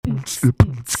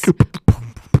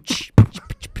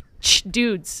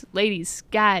Dudes, ladies,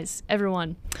 guys,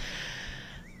 everyone.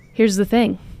 Here's the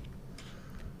thing.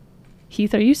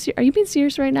 Heath, are you being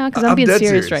serious right now? Because I'm being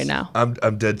serious right now.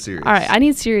 I'm dead serious. All right, I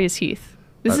need serious Heath.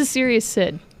 This is serious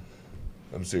Sid.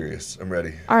 I'm serious. I'm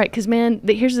ready. All right, because, man,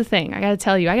 here's the thing. I got to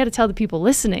tell you. I got to tell the people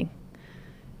listening.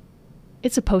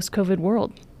 It's a post-COVID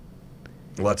world.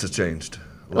 Lots has changed.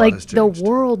 The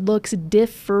world looks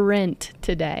different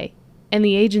today. And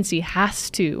the agency has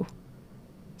to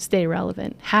stay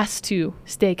relevant, has to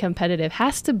stay competitive,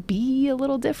 has to be a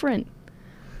little different.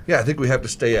 Yeah, I think we have to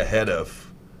stay ahead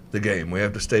of the game. We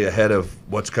have to stay ahead of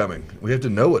what's coming. We have to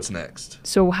know what's next.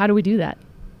 So how do we do that?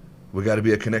 We got to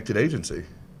be a connected agency.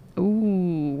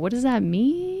 Ooh, what does that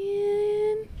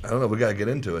mean? I don't know. We got to get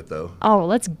into it, though. Oh,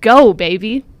 let's go,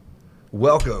 baby.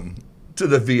 Welcome to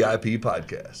the VIP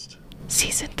Podcast.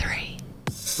 Season 3.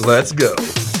 Let's go.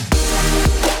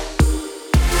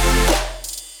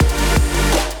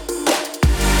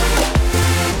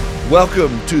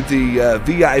 Welcome to the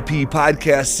VIP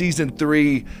Podcast, Season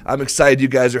 3. I'm excited you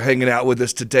guys are hanging out with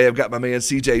us today. I've got my man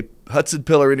CJ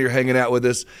Hudson-Pillar in here hanging out with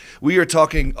us. We are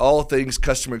talking all things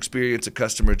customer experience and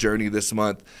customer journey this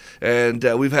month. And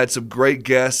we've had some great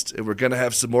guests, and we're going to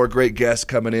have some more great guests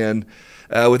coming in.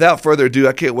 Without further ado,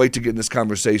 I can't wait to get in this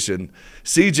conversation.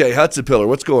 CJ Hudson-Pillar,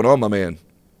 what's going on, my man?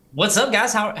 What's up,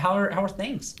 guys? How are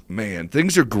things? Man,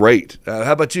 things are great.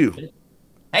 How about you?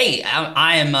 Hey,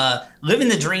 I am living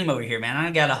the dream over here, man. I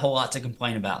ain't got a whole lot to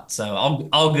complain about, so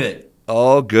all good.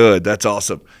 All good. That's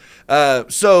awesome.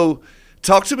 So,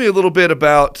 talk to me a little bit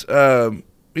about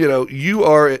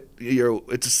you're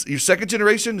second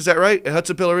generation, is that right? At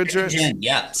Hudson-Pillar Insurance? Second gen,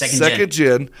 yeah, second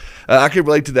gen. I can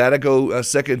relate to that. I go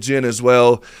second gen as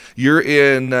well. You're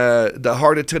in the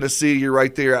heart of Tennessee. You're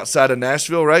right there outside of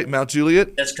Nashville, right? Mount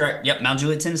Juliet? That's correct. Yep, Mount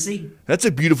Juliet, Tennessee. That's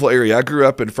a beautiful area. I grew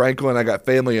up in Franklin. I got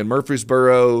family in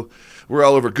Murfreesboro. We're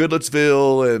all over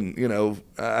Goodlettsville, and,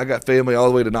 I got family all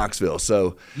the way to Knoxville.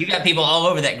 So you got people all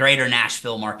over that greater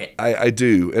Nashville market. I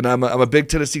do, and I'm a big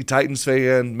Tennessee Titans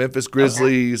fan, Memphis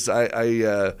Grizzlies. Okay.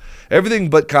 I everything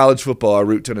but college football, I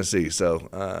root Tennessee. So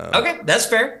okay, that's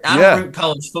fair. I don't root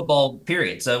college football,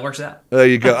 period, so it works out. There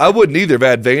you go. I wouldn't either have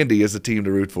had Vandy as a team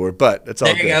to root for, but that's all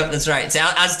there good. You go. That's right. So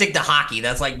I stick to hockey.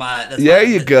 That's like my.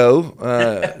 You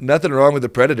go. Nothing wrong with the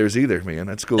Predators either, man.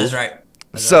 That's cool. That's right.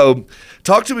 So,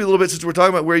 talk to me a little bit since we're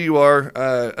talking about where you are.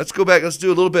 Let's go back. Let's do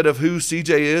a little bit of who CJ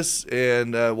is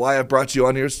and why I brought you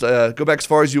on here. Go back as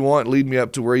far as you want. Lead me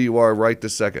up to where you are right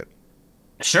this second.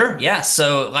 Sure. Yeah.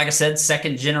 So, like I said,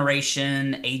 second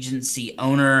generation agency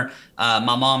owner.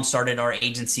 My mom started our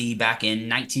agency back in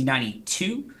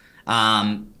 1992.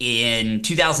 In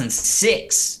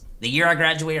 2006, the year I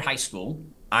graduated high school,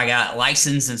 I got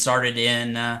licensed and started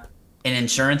in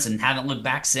insurance and haven't looked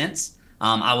back since.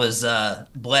 I was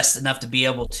blessed enough to be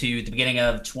able to, at the beginning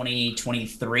of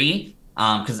 2023,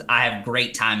 because I have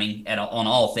great timing on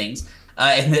all things.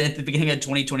 At the beginning of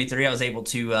 2023, I was able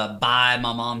to buy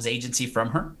my mom's agency from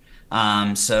her.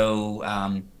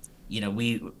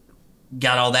 We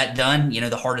got all that done.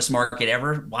 The hardest market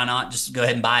ever. Why not just go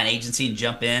ahead and buy an agency and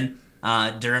jump in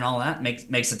during all that?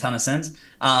 Makes a ton of sense.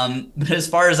 But as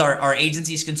far as our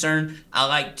agency is concerned, I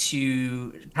like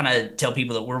to kind of tell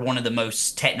people that we're one of the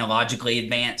most technologically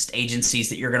advanced agencies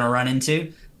that you're going to run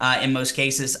into. In most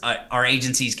cases, our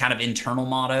agency's kind of internal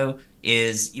motto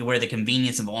is where the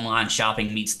convenience of online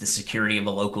shopping meets the security of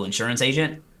a local insurance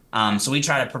agent. So we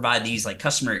try to provide these like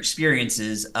customer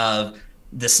experiences of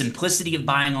the simplicity of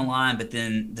buying online, but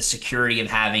then the security of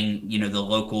having, the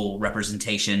local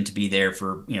representation to be there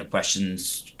for,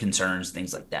 questions, concerns,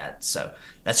 things like that. So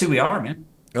that's who we are, man.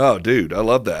 Oh, dude, I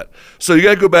love that. So you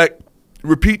got to go back,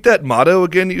 repeat that motto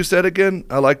again that you said again.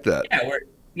 I like that.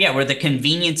 Where the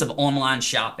convenience of online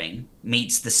shopping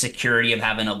meets the security of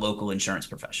having a local insurance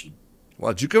professional. Wow,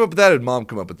 did you come up with that or did Mom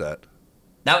come up with that?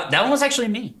 That one was actually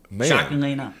me,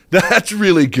 shockingly enough. That's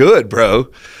really good,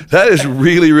 bro. That is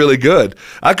really, really good.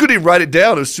 I couldn't even write it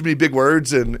down. There's too many big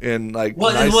words and like.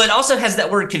 Well, it also has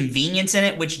that word convenience in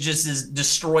it, which just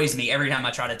destroys me every time I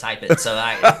try to type it. So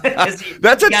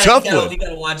that's a tough one. You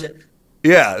gotta watch it.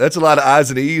 Yeah, that's a lot of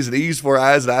I's and E's and E's for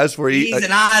I's and I's for E's. E's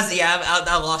and I's, yeah,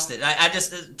 I lost it. I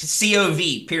just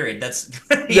COV, period. That's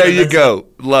there you go.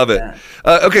 Love it.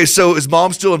 Yeah. Okay, so is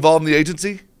Mom still involved in the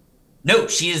agency? No,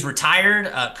 she is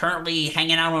retired, currently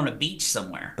hanging out on a beach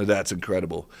somewhere. That's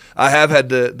incredible. I have had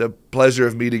the pleasure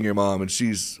of meeting your mom, and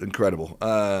she's incredible.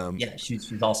 Yeah,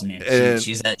 she's awesome, man. And-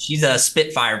 She's a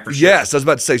spitfire for sure. Yes, I was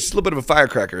about to say she's a little bit of a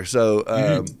firecracker. So,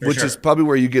 which sure. is probably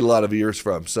where you get a lot of yours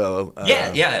from. So,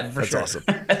 Yeah, for that's sure. awesome.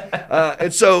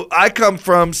 And so I come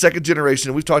from second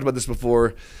generation. We've talked about this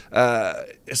before.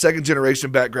 Second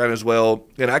generation background as well.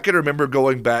 And I can remember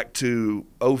going back to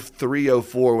 03,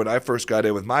 04 when I first got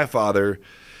in with my father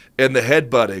and the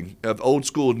headbutting of old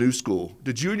school, new school.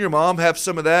 Did you and your mom have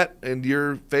some of that in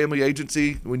your family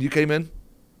agency when you came in?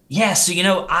 Yeah, so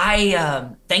I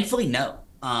thankfully no.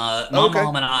 My Okay.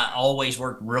 mom and I always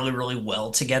worked really, really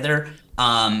well together.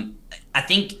 I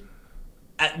think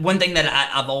one thing that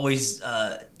I've always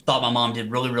thought my mom did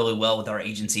really, really well with our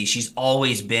agency, she's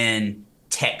always been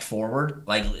tech forward,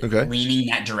 like Okay. leaning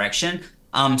that direction.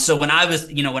 So when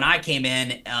I came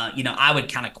in, I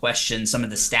would kind of question some of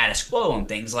the status quo on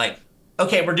things like,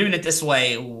 okay, we're doing it this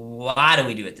way. Why do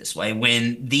we do it this way?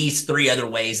 When these three other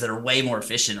ways that are way more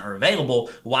efficient are available,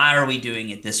 why are we doing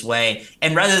it this way?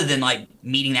 And rather than like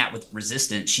meeting that with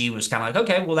resistance, she was kind of like,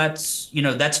 okay, well that's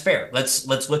fair.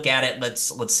 Let's look at it.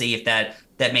 Let's see if that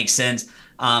makes sense.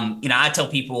 I tell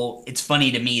people it's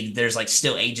funny to me that there's like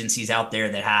still agencies out there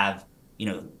that have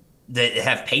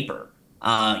paper.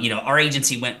 Our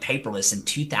agency went paperless in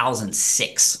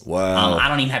 2006. Wow. I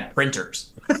don't even have printers.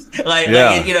 That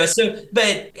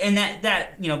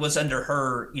was under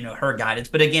her guidance.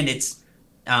 But again, it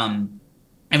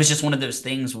was just one of those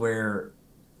things where,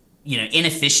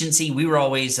 inefficiency. We were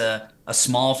always a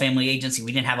small family agency.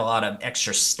 We didn't have a lot of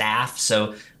extra staff.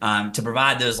 So to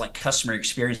provide those like customer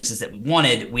experiences that we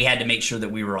wanted, we had to make sure that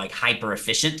we were like hyper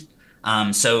efficient.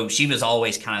 So she was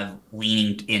always kind of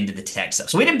leaning into the tech stuff.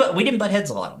 So we didn't butt heads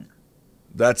a lot on that.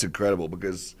 That's incredible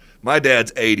because my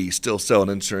dad's 80, still selling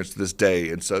insurance to this day.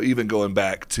 And so even going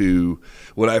back to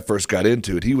when I first got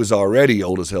into it, he was already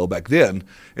old as hell back then.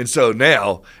 And so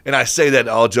now, and I say that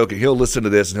all joking, he'll listen to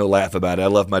this and he'll laugh about it. I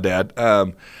love my dad.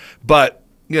 But,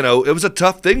 it was a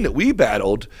tough thing that we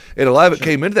battled. And a lot of it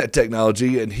came into that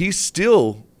technology, and he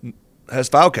still has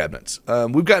file cabinets.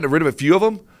 We've gotten rid of a few of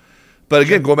them. But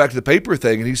again, going back to the paper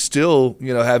thing, and he's still,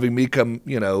 having me come,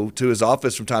 to his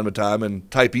office from time to time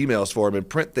and type emails for him and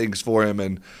print things for him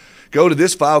and go to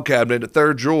this file cabinet, the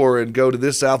third drawer, and go to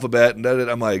this alphabet. And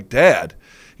I'm like, Dad,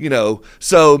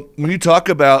 So when you talk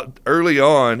about early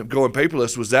on going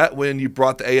paperless, was that when you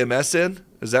brought the AMS in?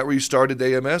 Is that where you started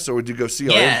the AMS, or would you go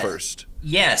CRM first?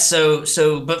 Yeah. So,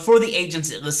 but for the agents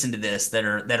that listen to this that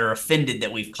are offended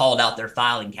that we've called out their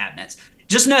filing cabinets,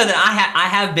 just know that I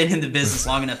have been in the business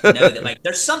long enough to know that like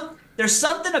there's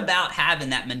something about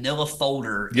having that manila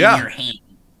folder in your hand.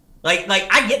 Like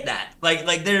I get that. Like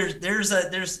there's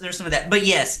some of that. But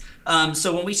yes,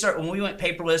 so when we went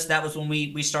paperless, that was when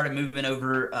we started moving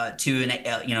over to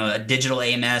a digital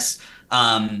AMS.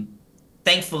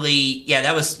 Thankfully,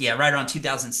 that was right around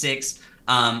 2006.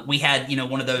 We had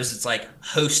one of those. It's like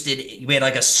hosted. We had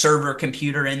like a server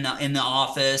computer in the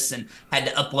office and had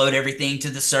to upload everything to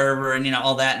the server and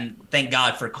all that. And thank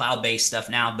God for cloud-based stuff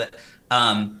now. But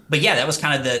yeah, that was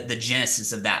kind of the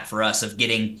genesis of that for us, of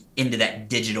getting into that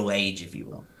digital age, if you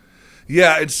will.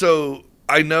 Yeah, and so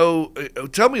I know.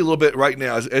 Tell me a little bit right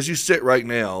now, as you sit right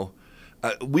now.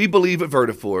 We believe at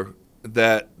Vertafore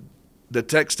that the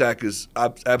tech stack is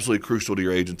absolutely crucial to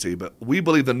your agency, but we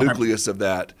believe the nucleus of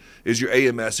that is your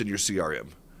AMS and your CRM.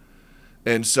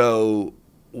 And so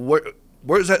where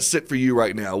does that sit for you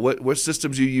right now? What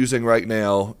systems are you using right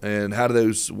now, and how do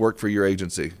those work for your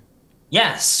agency?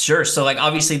 Yes, sure. So like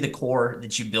obviously the core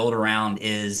that you build around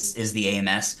is the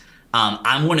AMS.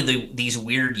 I'm one of these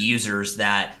weird users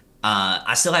that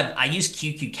I use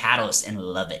QQ Catalyst and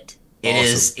love it. It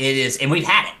is, and we've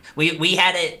had it. We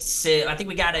had it, so I think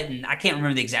we got it in, I can't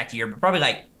remember the exact year, but probably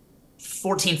like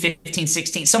 14, 15,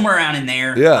 16, somewhere around in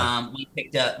there. Yeah. We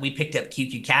picked up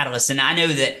QQ Catalyst, and I know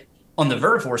that on the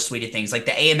Vertafore suite of things, like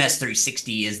the AMS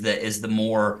 360 is the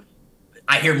more,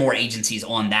 I hear more agencies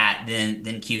on that than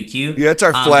QQ. Yeah, it's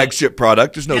our flagship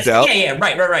product. There's no doubt. Yeah,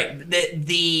 right.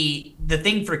 The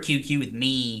thing for QQ with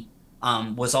me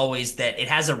was always that it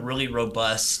has a really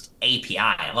robust API.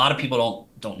 A lot of people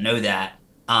don't know that.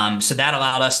 So that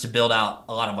allowed us to build out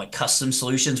a lot of like custom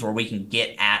solutions where we can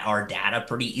get at our data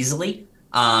pretty easily.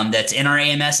 That's in our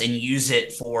AMS and use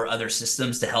it for other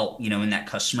systems to help, in that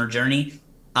customer journey.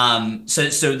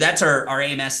 So that's our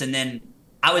AMS. And then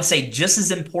I would say just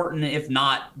as important, if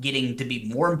not getting to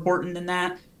be more important than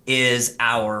that, is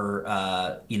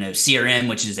our CRM,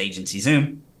 which is Agency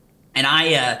Zoom. And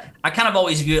I kind of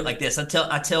always view it like this.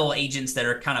 I tell agents that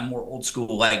are kind of more old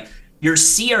school, like your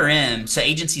CRM, so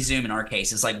Agency Zoom in our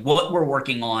case, is like what we're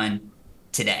working on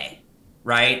today.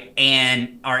 right?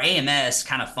 And our AMS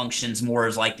kind of functions more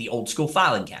as like the old school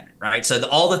filing cabinet, right? So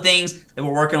all the things that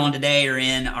we're working on today are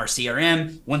in our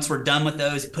CRM. Once we're done with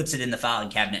those, it puts it in the filing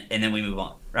cabinet, and then we move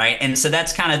on, right? And so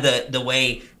that's kind of the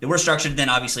way that we're structured. Then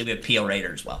obviously we have PL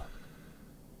Rater as well.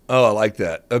 Oh, I like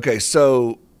that. Okay,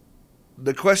 so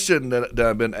the question that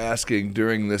I've been asking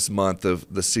during this month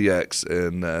of the CX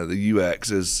and the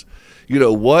UX is,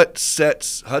 what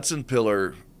sets Hudson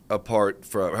Pillar apart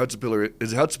from Hudson Pillar?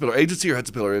 Is it Hudson Pillar Agency or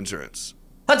Hudson Pillar Insurance?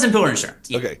 Hudson Pillar Insurance.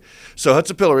 Yeah. Okay, so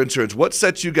Hudson Pillar Insurance, what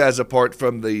sets you guys apart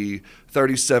from the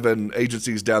 37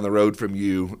 agencies down the road from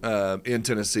you in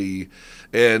Tennessee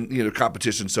and,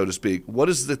 competition, so to speak? What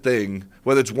is the thing,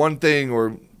 whether it's one thing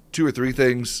or two or three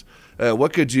things,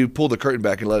 what could you pull the curtain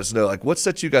back and let us know? Like, what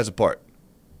sets you guys apart?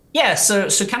 Yeah, so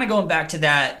kind of going back to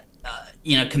that,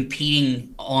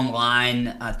 competing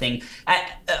online thing.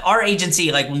 At our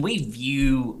agency, like when we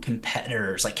view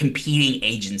competitors, like competing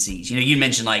agencies, you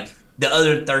mentioned like the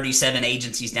other 37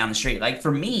 agencies down the street. Like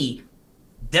for me,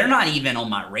 they're not even on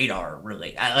my radar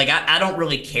really. I don't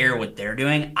really care what they're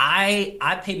doing.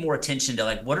 I pay more attention to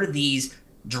like what are these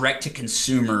direct to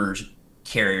consumers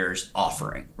carriers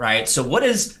offering, right? So what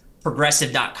is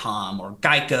Progressive.com or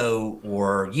Geico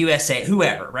or USA,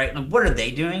 whoever, right? Like, what are they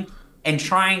doing? And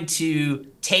trying to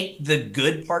take the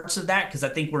good parts of that, because I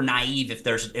think we're naive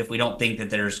if we don't think that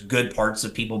there's good parts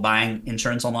of people buying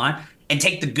insurance online, and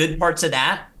take the good parts of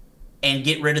that and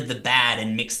get rid of the bad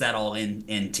and mix that all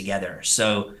in together.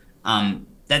 So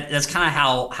that's kind of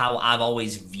how I've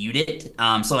always viewed it.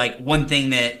 So like one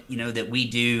thing that that we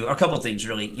do, or a couple of things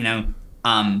really,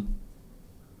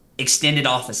 extended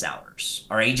office hours.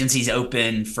 Our agency's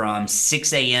open from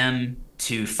 6 a.m.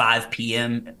 to 5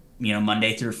 p.m.,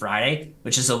 Monday through Friday,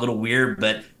 which is a little weird,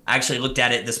 but I actually looked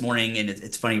at it this morning, and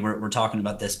it's funny we're talking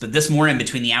about this, but this morning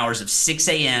between the hours of 6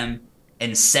 a.m.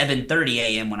 and 7:30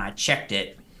 a.m. when I checked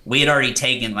it, we had already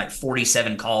taken like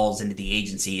 47 calls into the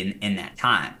agency in that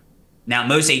time. Now,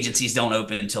 most agencies don't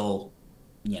open until,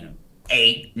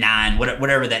 8, 9,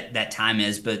 whatever that time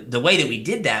is. But the way that we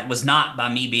did that was not by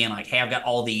me being like, hey, I've got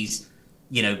all these,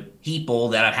 people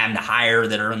that I'm having to hire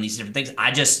that are on these different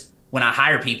things. When I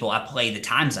hire people, I play the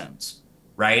time zones,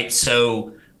 right?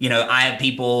 So, I have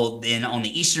people on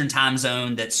the Eastern time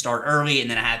zone that start early, and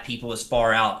then I have people as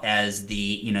far out as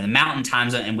the Mountain time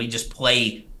zone, and we just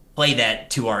play that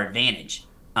to our advantage.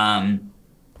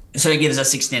 So it gives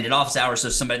us extended office hours.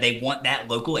 So they want that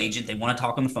local agent, they want to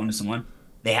talk on the phone to someone.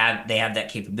 They have that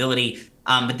capability.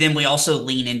 But then we also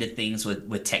lean into things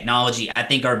with technology. I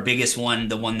think our biggest one,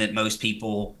 the one that most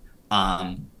people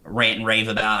rant and rave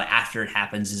about after it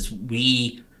happens, is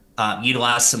we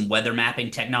utilize some weather mapping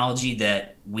technology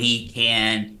that we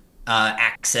can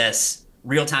access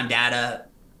real-time data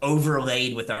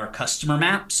overlaid with our customer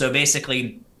map. So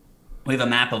basically, we have a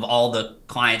map of all the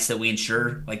clients that we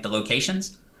insure, like the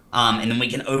locations. And then we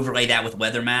can overlay that with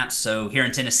weather maps. So here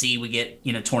in Tennessee, we get,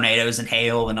 tornadoes and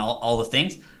hail and all the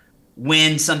things.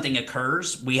 When something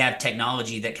occurs, we have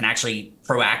technology that can actually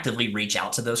proactively reach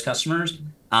out to those customers,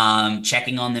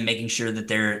 checking on them, making sure that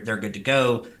they're good to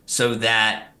go, so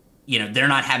that, they're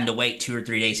not having to wait 2 or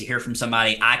 3 days to hear from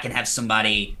somebody. I can have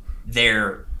somebody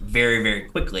there very, very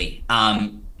quickly.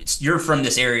 You're from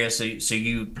this area, so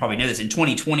you probably know this. In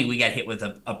 2020, we got hit with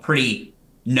a pretty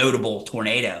notable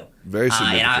tornado. Very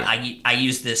significant. And I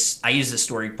use this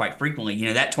story quite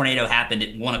frequently. That tornado happened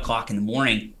at 1:00 in the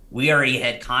morning. We already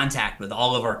had contact with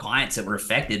all of our clients that were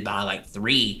affected by like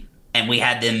 3, and we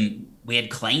had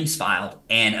claims filed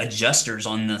and adjusters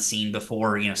on the scene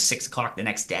before 6:00 the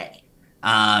next day.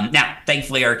 Now,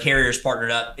 thankfully, our carriers partnered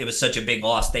up. It was such a big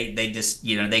loss. They just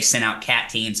they sent out CAT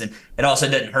teams, and it also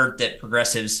doesn't hurt that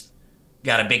Progressive's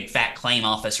got a big fat claim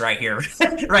office right here,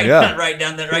 right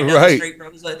down the street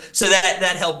from us. So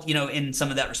that helped, in some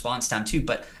of that response time too.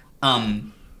 But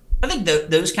I think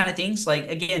those kind of things, like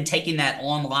again, taking that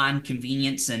online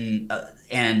convenience and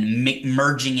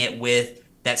merging it with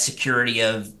that security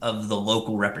of the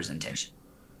local representation.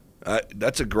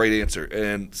 That's a great answer.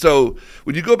 And so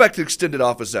when you go back to extended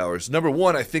office hours, number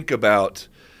one, I think about,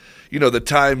 the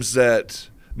times that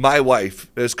my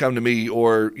wife has come to me,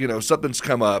 or, something's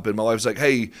come up and my wife's like,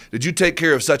 hey, did you take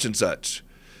care of such and such?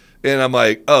 And I'm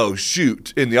like, oh,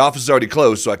 shoot. And the office is already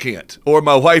closed, so I can't. Or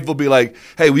my wife will be like,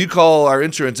 hey, will you call our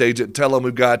insurance agent and tell them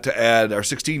we've got to add our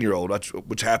 16-year-old,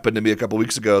 which happened to me a couple of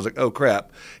weeks ago. I was like, oh,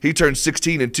 crap. He turned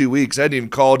 16 in 2 weeks. I hadn't even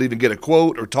called to even get a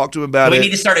quote or talk to him about it. We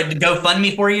need to start a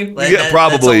GoFundMe for you? Yeah,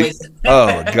 probably.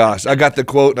 Oh, gosh. I got the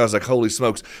quote, and I was like, holy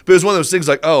smokes. But it was one of those things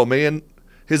like, oh, man,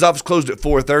 his office closed at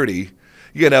 4:30.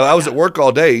 I was at work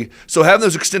all day. So having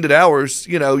those extended hours,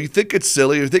 you think it's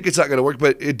silly or think it's not going to work,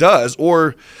 but it does.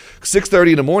 Or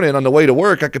 6:30 in the morning on the way to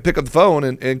work, I could pick up the phone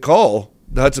and call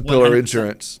the Hudson Pillar 100%.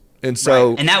 Insurance. And so,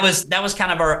 right. And that was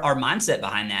kind of our mindset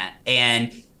behind that.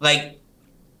 And like,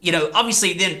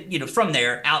 obviously then, from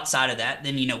there, outside of that,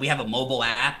 then, we have a mobile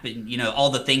app and,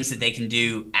 all the things that they can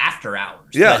do after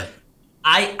hours. Yeah. But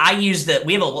I use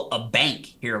we have a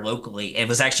bank here locally. It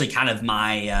was actually kind of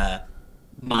my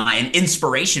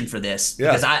inspiration for this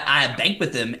because I bank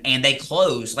with them and they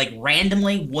close like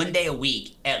randomly one day a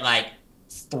week at like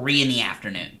 3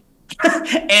 p.m.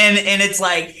 and it's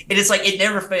like it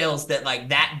never fails that like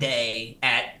that day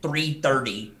at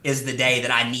 3:30 is the day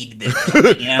that I need this.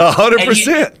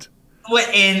 100%.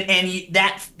 And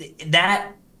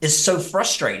that is so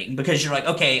frustrating because you're like,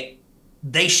 okay,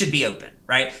 they should be open,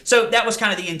 right? So that was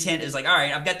kind of the intent is like, all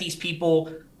right, I've got these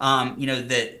people,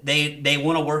 that they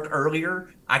want to work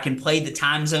earlier. I can play the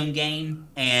time zone game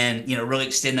and, really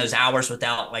extend those hours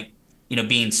without like,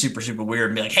 being super, super weird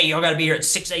and be like, hey, y'all got to be here at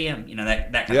 6 a.m.,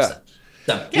 that kind of stuff.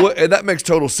 So, yeah. Well, and that makes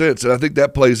total sense. And I think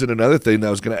that plays in another thing that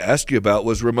I was going to ask you about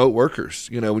was remote workers.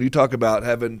 When you talk about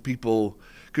having people,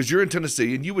 because you're in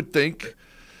Tennessee and you would think,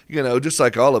 just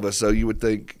like all of us, so you would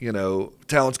think,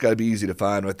 talent's got to be easy to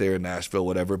find right there in Nashville,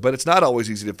 whatever. But it's not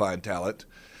always easy to find talent.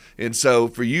 And so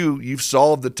for you've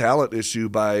solved the talent issue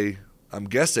I'm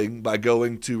guessing, by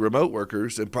going to remote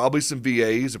workers and probably some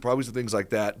VAs and probably some things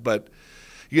like that. But,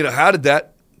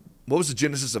 what was the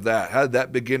genesis of that? How did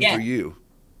that begin for you?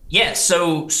 Yeah.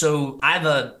 So I have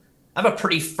a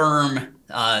pretty firm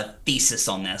thesis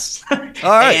on this. All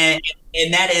right.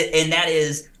 and that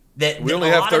is that we only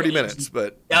have 30 minutes,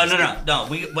 but no.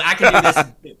 I can do this.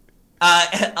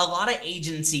 A lot of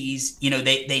agencies,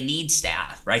 they need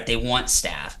staff, right? They want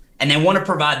staff and they want to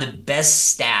provide the best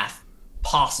staff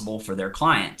possible for their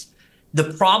clients.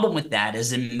 The problem with that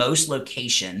is in most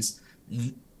locations,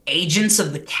 agents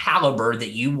of the caliber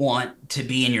that you want to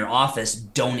be in your office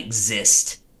don't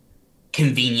exist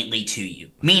conveniently to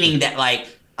you. Meaning that like,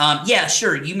 yeah,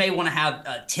 sure, you may want to have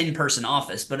a 10-person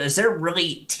office, but is there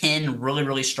really 10 really,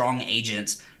 really strong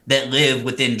agents that live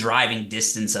within driving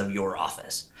distance of your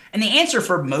office? And the answer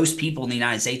for most people in the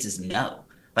United States is no.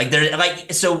 Like they're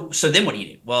like, so then what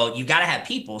do? Well, you got to have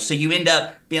people. So you end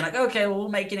up being like, okay, well, we'll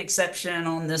make an exception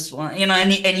on this one,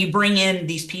 and you bring in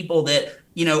these people that,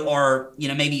 are,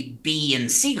 maybe B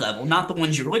and C level, not the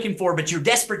ones you're looking for, but you're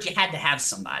desperate. You had to have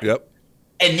somebody. Yep.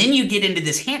 And then you get into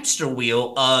this hamster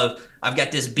wheel of, I've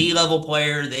got this B level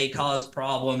player. They cause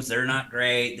problems. They're not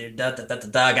great. They're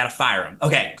I got to fire them.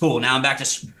 Okay, cool. Now I'm back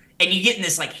to, and you get in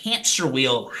this like hamster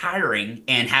wheel hiring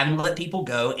and having to let people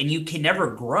go, and you can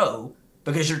never grow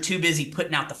because you're too busy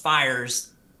putting out the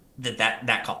fires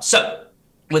that cause. So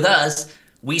with us,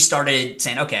 we started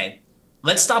saying, okay,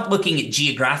 let's stop looking at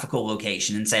geographical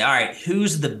location and say, all right,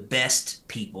 who's the best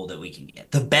people that we can get?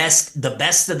 The best of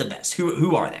the best.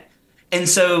 Who are they? And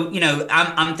so,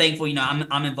 I'm thankful,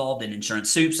 I'm involved in insurance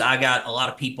soups. I got a lot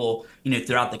of people,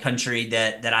 throughout the country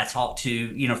that I talk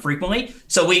to, frequently.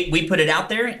 So we put it out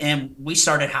there and we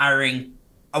started hiring.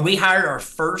 We hired our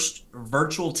first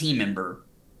virtual team member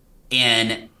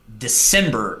in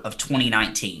December of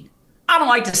 2019. I don't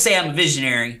like to say I'm a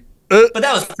visionary, but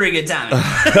that was pretty good timing.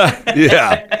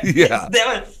 Yeah.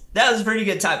 That was pretty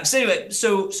good timing. So anyway,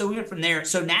 so we went from there.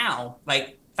 So now,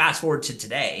 like, fast forward to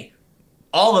today,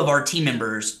 all of our team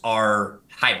members are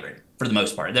hybrid for the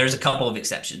most part. There's a couple of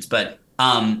exceptions, but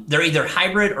they're either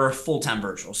hybrid or full-time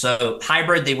virtual. So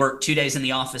hybrid, they work 2 days in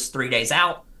the office, 3 days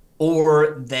out,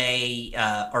 or they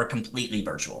are completely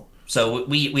virtual. So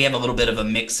we have a little bit of a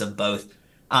mix of both.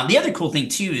 The other cool thing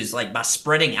too is like by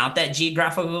spreading out that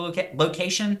geographical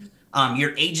location,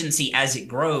 your agency as it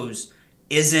grows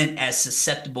isn't as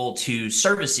susceptible to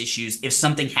service issues if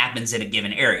something happens in a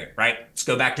given area, right? Let's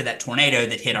go back to that tornado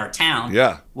that hit our town.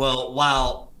 Yeah. Well,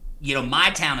 while my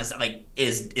town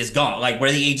is gone, like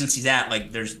where the agency's at,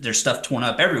 like there's stuff torn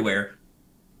up everywhere.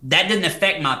 That didn't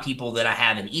affect my people that I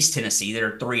have in East Tennessee that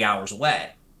are 3 hours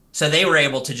away. So they were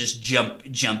able to just jump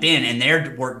in and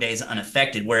their work days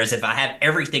unaffected. Whereas if I have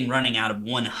everything running out of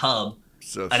one hub,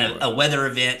 a weather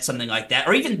event, something like that,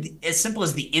 or even as simple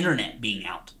as the internet being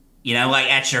out,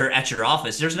 like at your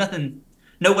office, there's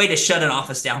no way to shut an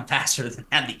office down faster than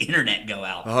have the internet go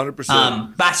out.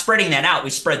 100%. By spreading that out, we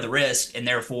spread the risk and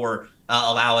therefore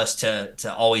allow us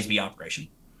to always be operational.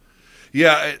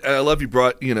 Yeah, I love you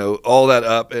brought, all that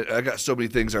up. I got so many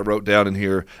things I wrote down in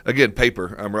here. Again,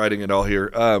 paper. I'm writing it all here.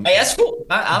 Hey, that's cool.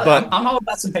 I'm all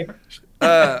about some paper.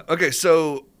 Okay,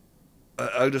 so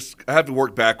I have to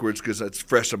work backwards because it's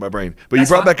fresh on my brain. But you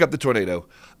brought back up the tornado.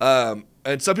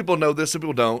 And some people know this, some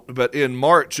people don't. But in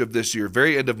March of this year,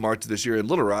 very end of March of this year in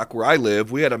Little Rock, where I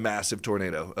live, we had a massive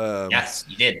tornado. Yes,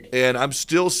 you did. And I'm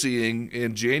still seeing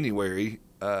in January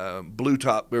blue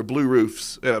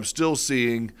roofs, and I'm still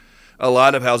seeing a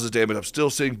lot of houses damaged. I'm still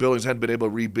seeing buildings hadn't been able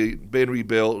to been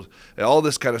rebuilt, and all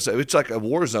this kind of stuff. It's like a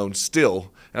war zone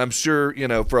still. And I'm sure,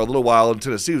 for a little while in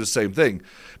Tennessee it was the same thing.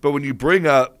 But when you bring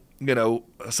up,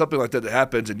 something like that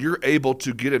happens and you're able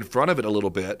to get in front of it a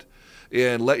little bit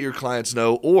and let your clients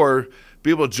know, or be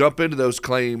able to jump into those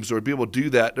claims or be able to do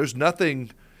that. There's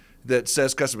nothing that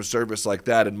says customer service like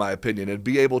that, in my opinion, and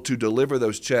be able to deliver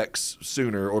those checks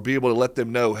sooner or be able to let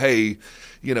them know, hey,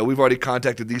 we've already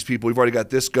contacted these people. We've already got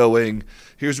this going.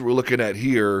 Here's what we're looking at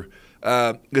here.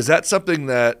 Is that something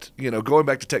that, going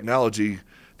back to technology,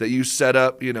 that you set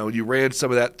up, you ran some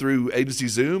of that through Agency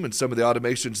Zoom and some of the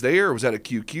automations there, or was that a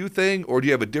QQ thing, or do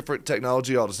you have a different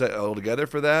technology altogether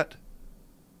for that?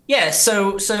 Yeah,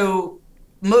 so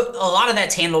a lot of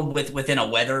that's handled within a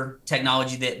weather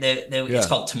technology that it's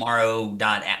called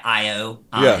Tomorrow.io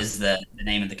is the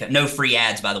name of the no free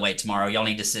ads, by the way. Tomorrow, y'all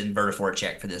need to send Vertafore a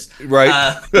check for this,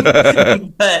 right?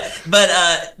 But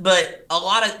a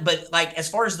lot of like as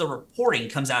far as the reporting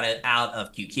comes out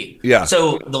of QQ. Yeah.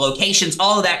 So the locations,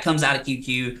 all of that comes out of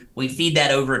QQ. We feed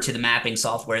that over to the mapping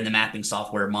software, and the mapping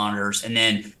software monitors. And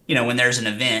then when there's an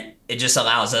event, it just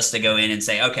allows us to go in and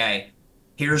say, okay,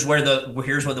 here's where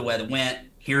the weather went.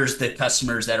 Here's the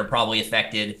customers that are probably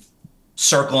affected.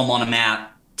 Circle them on a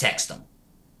map, text them,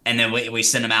 and then we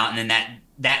send them out, and then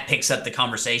that picks up the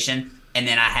conversation. And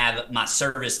then I have my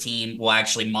service team will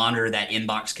actually monitor that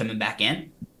inbox coming back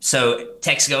in. So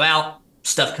texts go out,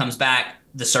 stuff comes back.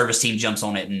 The service team jumps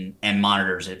on it and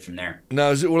monitors it from there. Now,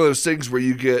 is it one of those things where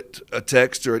you get a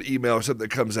text or an email or something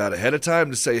that comes out ahead of time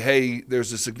to say, hey,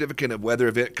 there's a significant weather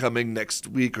event coming next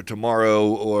week or tomorrow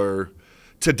or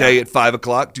today at 5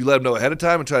 o'clock? Do you let them know ahead of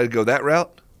time and try to go that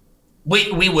route?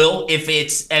 We will if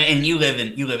it's, and you live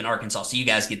in Arkansas, so you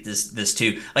guys get this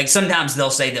too. Like sometimes they'll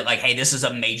say that, like, hey, this is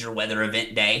a major weather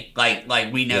event day.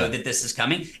 Like we know that this is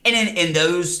coming. And in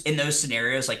those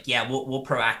scenarios, like, yeah, we'll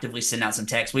proactively send out some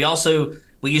text. We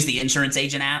use the insurance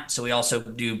agent app, so we also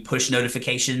do push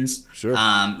notifications. Sure.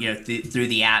 Through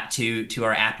the app to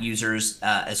our app users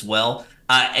as well.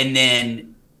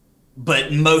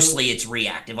 But mostly it's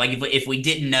reactive. Like if we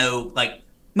didn't know, like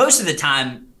most of the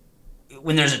time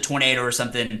when there's a tornado or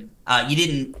something, they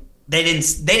didn't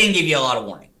give you a lot of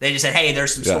warning. They just said, hey,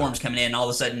 there's some storms coming in. All of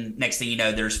a sudden, next thing you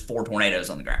know, there's 4 tornadoes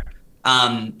on the ground.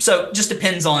 So it just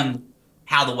depends on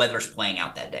how the weather's playing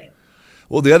out that day.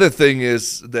 Well, the other thing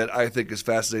is that I think is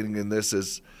fascinating in this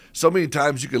is so many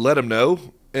times you can let them know,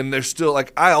 and they're still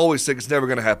like, I always think it's never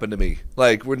going to happen to me.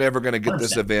 Like, we're never going to get 100%.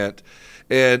 This event.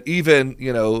 And even,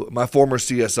 my former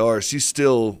CSR, she's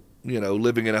still,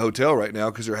 living in a hotel right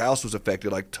now because her house was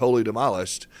affected, like totally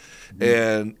demolished.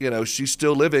 Mm-hmm. And, she's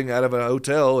still living out of a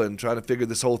hotel and trying to figure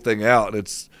this whole thing out. And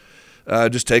it's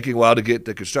just taking a while to get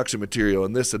the construction material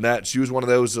and this and that. She was one of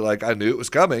those that, like, I knew it was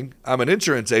coming. I'm an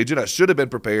insurance agent. I should have been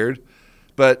prepared.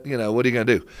 But, what are you going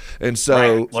to do? And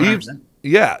so,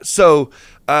 right. So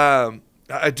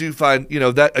I do find,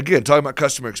 that, again, talking about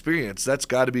customer experience, that's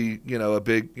got to be, a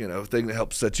big, thing that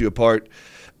helps set you apart.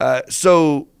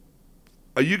 So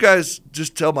are you guys,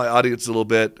 just tell my audience a little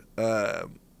bit,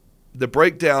 the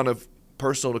breakdown of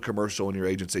personal to commercial in your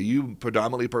agency. Are you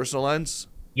predominantly personal lines?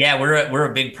 Yeah, we're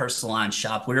a big personal lines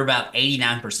shop. We're about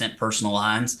 89% personal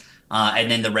lines.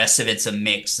 And then the rest of it's a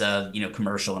mix of,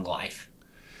 commercial and life.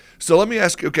 So let me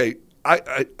ask you, okay,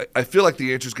 I feel like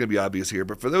the answer is going to be obvious here,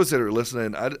 but for those that are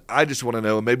listening, I just want to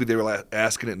know, maybe they were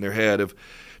asking it in their head,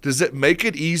 does it make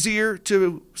it easier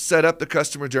to set up the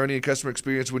customer journey and customer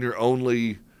experience when you're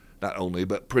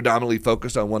but predominantly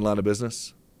focused on one line of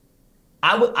business?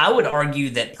 I would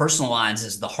argue that personal lines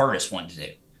is the hardest one to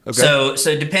do. Okay. So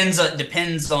it depends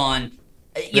on,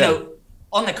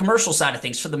 on the commercial side of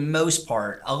things, for the most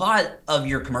part, a lot of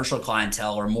your commercial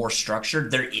clientele are more structured.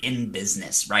 They're in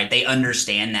business, right? They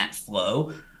understand that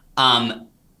flow. A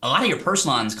lot of your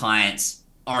personal lines clients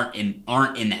aren't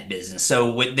in that business.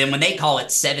 So when they call it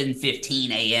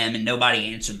 7:15 a.m. and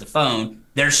nobody answered the phone,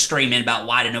 they're screaming about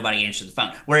why did nobody answer the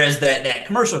phone. Whereas that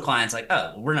commercial client's like,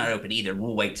 oh, we're not open either.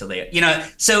 We'll wait till they,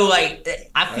 So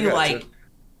like,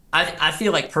 I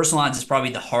feel like personal lines is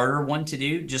probably the harder one to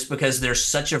do, just because there's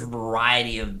such a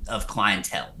variety of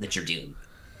clientele that you're dealing with.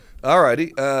 All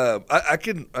righty. I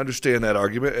can understand that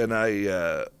argument, and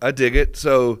I dig it.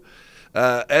 So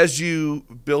as you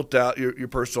built out your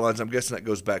personal lines, I'm guessing that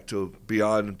goes back to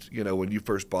beyond, when you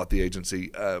first bought the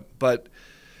agency. But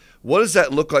What does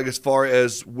that look like as far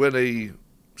as when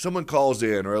someone calls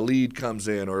in or a lead comes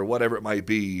in or whatever it might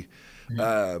be?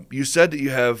 You said that you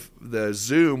have the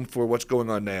Zoom for what's going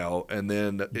on now, and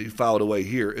then you file it away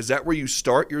here. Is that where you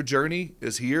start your journey?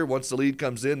 Is here once the lead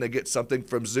comes in, they get something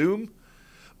from Zoom,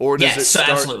 or does it start?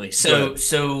 Absolutely.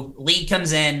 So lead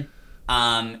comes in.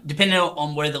 Depending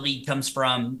on where the lead comes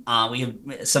from, we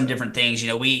have some different things.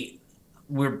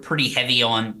 We're pretty heavy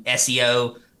on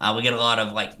SEO. We get a lot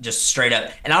of like just straight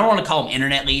up, and I don't want to call them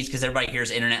internet leads because everybody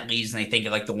hears internet leads and they think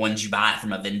of like the ones you buy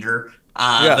from a vendor.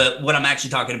 But what I'm actually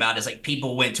talking about is like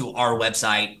people went to our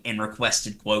website and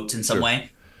requested quotes in some way.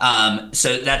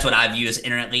 So that's what I view as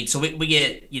internet leads. So we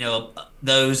get,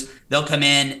 those, they'll come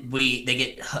in, they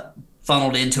get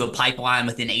funneled into a pipeline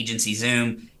within Agency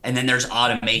Zoom. And then there's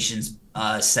automations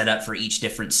set up for each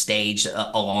different stage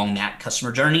along that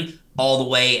customer journey, all the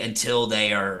way until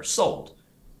they are sold.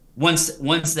 Once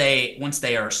they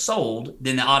are sold,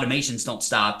 then the automations don't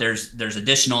stop. There's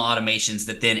additional automations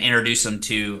that then introduce them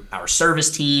to our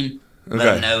service team,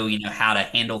 let them know how to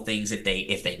handle things if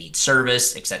they need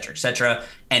service, et cetera,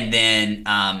 and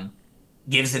then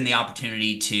gives them the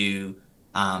opportunity to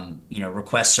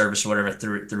request service or whatever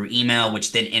through email,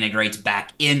 which then integrates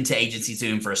back into Agency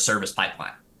Zoom for a service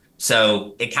pipeline.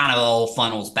 So it kind of all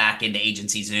funnels back into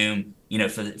Agency Zoom,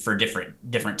 for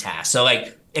different tasks. So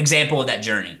like example of that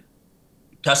journey,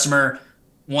 customer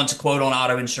wants a quote on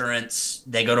auto insurance.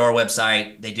 They go to our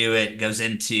website, they do it, goes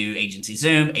into Agency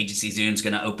Zoom. Agency Zoom's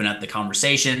going to open up the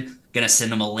conversation, going to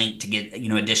send them a link to get,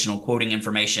 additional quoting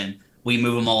information. We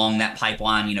move them along that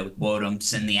pipeline, we quote them,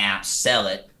 send the app, sell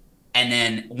it. And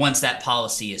then once that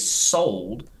policy is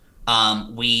sold,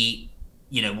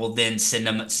 we'll then send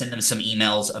them some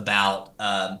emails about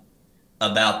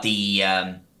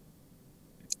the,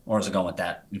 where's it going with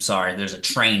that? I'm sorry. There's a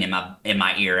train in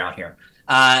my ear out here.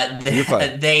 You're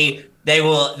fine. They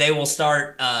will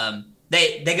start,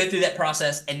 they go through that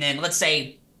process. And then let's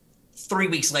say 3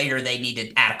 weeks later, they need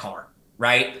to add a car,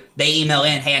 right? They email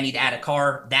in, hey, I need to add a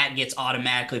car. That gets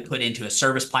automatically put into a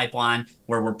service pipeline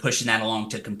where we're pushing that along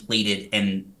to completed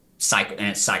and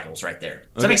it cycles right there.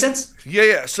 Does that make sense?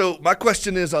 Yeah. So my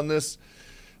question is on this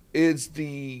is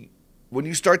when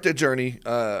you start that journey,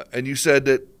 and you said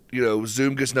that,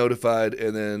 Zoom gets notified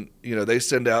and then, they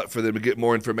send out for them to get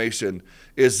more information.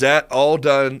 Is that all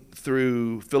done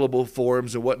through fillable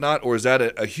forms and whatnot? Or is that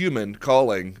a human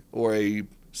calling or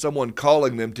someone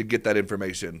calling them to get that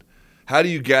information? How do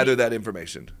you gather that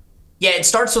information? Yeah, it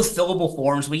starts with fillable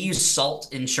forms. We use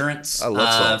Salt Insurance. I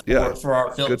love Salt. For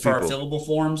our fillable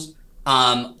forms.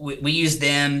 We use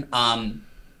them,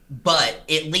 but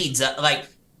it leads up like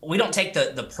we don't take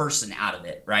the person out of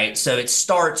it, right? So it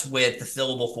starts with the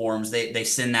fillable forms. They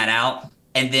send that out,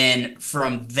 and then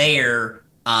from there,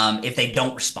 if they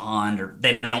don't respond or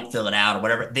they don't fill it out or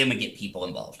whatever, then we get people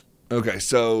involved. Okay,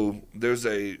 so there's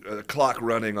a clock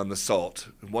running on the Salt.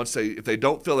 If they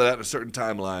don't fill it out in a certain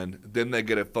timeline, then they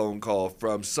get a phone call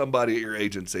from somebody at your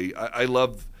agency. I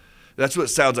love. That's what it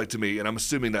sounds like to me, and I'm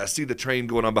assuming that I see the train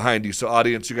going on behind you. So,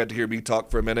 audience, you got to hear me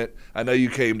talk for a minute. I know you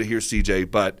came to hear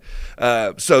CJ, but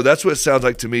so that's what it sounds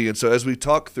like to me. And so, as we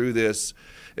talk through this,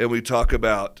 and we talk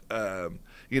about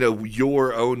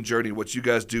your own journey, what you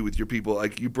guys do with your people,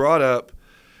 like you brought up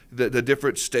the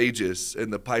different stages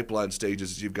and the pipeline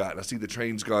stages that you've got. And I see the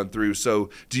train's gone through. So,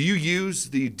 do you use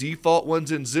the default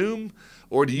ones in Zoom,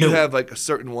 or do you have like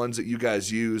certain ones that you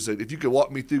guys use? And if you could walk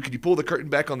me through, could you pull the curtain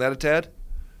back on that a tad?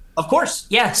 Of course,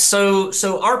 yeah. So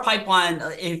our pipeline,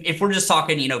 if we're just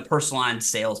talking, personalized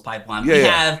sales pipeline, we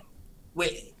have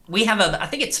I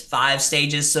think it's 5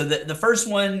 stages. So the first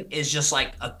one is just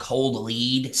like a cold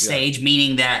lead stage,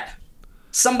 meaning that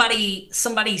somebody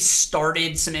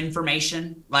started some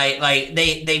information, like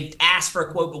they've asked for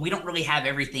a quote, but we don't really have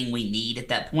everything we need at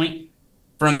that point.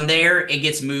 From there, it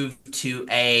gets moved to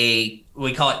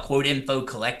we call it quote info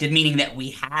collected, meaning that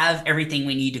we have everything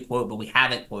we need to quote, but we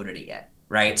haven't quoted it yet.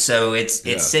 Right. So it's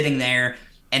sitting there.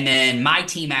 And then my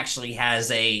team actually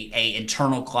has a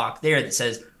internal clock there that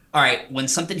says, all right, when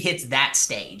something hits that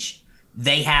stage,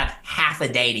 they have half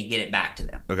a day to get it back to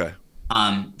them. Okay.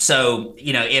 So,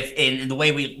 if in the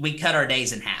way we cut our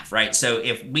days in half, right? So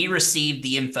if we receive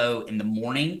the info in the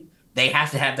morning, they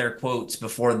have to have their quotes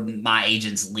before my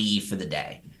agents leave for the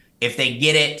day. If they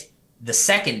get it the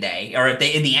second day, or if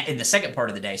they in the second part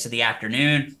of the day, so the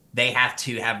afternoon, they have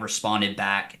to have responded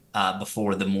back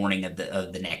before the morning of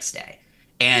the next day.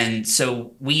 And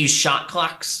so we use shot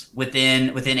clocks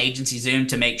within Agency Zoom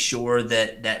to make sure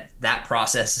that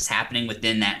process is happening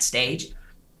within that stage.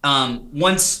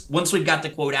 Once we've got the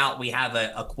quote out, we have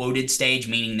a quoted stage,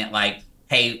 meaning that like,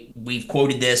 hey, we've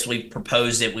quoted this, we've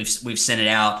proposed it, we've sent it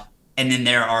out. And then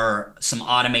there are some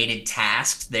automated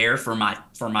tasks there for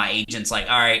my agents. Like,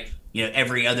 all right,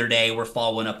 every other day we're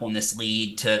following up on this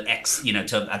lead to X,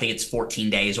 to I think it's 14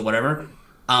 days or whatever.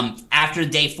 After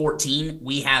day 14,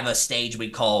 we have a stage we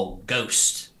call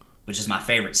Ghost, which is my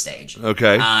favorite stage.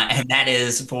 Okay. And that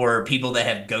is for people that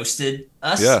have ghosted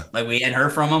us. Yeah. Like we hadn't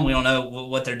heard from them. We don't know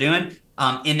what they're doing.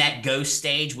 In that Ghost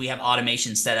stage, we have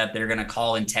automation set up. They're going to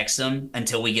call and text them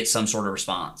until we get some sort of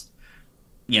response.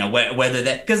 Whether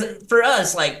that, because for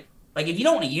us, like if you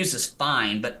don't want to use this,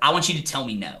 fine, but I want you to tell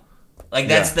me no. Like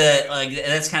that's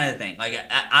that's kind of the thing. Like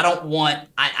I don't want,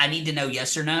 I need to know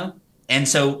yes or no. And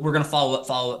so we're going to follow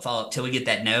up till we get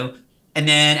that no. And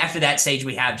then after that stage,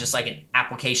 we have just like an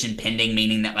application pending,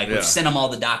 meaning that we've sent them all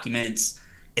the documents.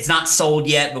 It's not sold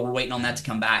yet, but we're waiting on that to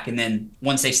come back. And then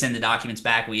once they send the documents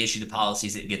back, we issue the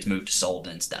policies. It gets moved to sold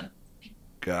and it's done.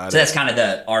 Got it. So that's kind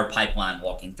of our pipeline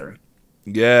walking through.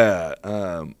 Yeah.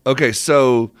 Okay.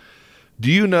 So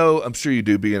do you know, I'm sure you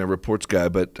do being a reports guy,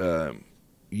 but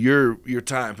your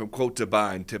time from quote to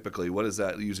bind, typically, what does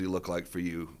that usually look like for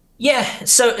you? Yeah.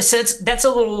 So that's a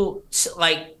little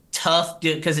like tough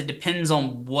because it depends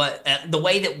on what the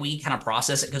way that we kind of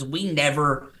process it, because we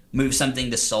never move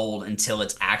something to sold until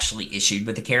it's actually issued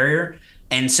with the carrier.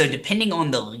 And so depending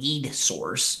on the lead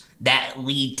source, that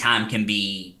lead time can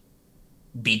be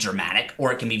dramatic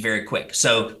or it can be very quick.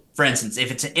 So for instance,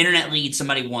 if it's an internet lead,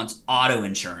 somebody wants auto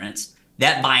insurance,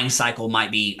 that buying cycle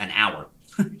might be an hour,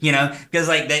 because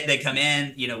like they come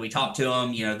in, we talk to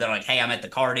them, they're like, hey, I'm at the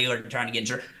car dealer trying to get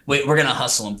insurance. We're going to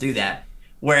hustle them through that.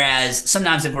 Whereas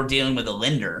sometimes if we're dealing with a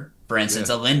lender, for instance,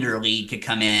 a lender lead could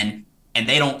come in and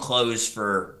they don't close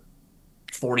for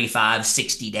 45,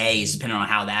 60 days, depending on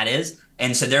how that is.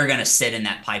 And so they're going to sit in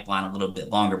that pipeline a little bit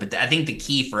longer. But I think the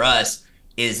key for us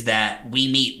is that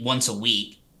we meet once a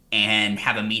week and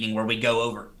have a meeting where we go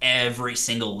over every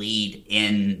single lead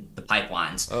in the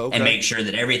pipelines and make sure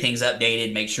that everything's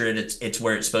updated, make sure that it's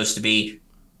where it's supposed to be.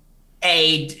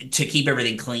 A, to keep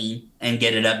everything clean and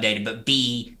get it updated, but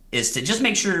B, is to just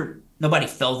make sure nobody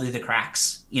fell through the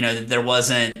cracks. That there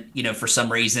wasn't, for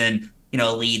some reason,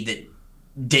 a lead that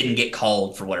didn't get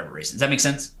called for whatever reason. Does that make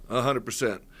sense?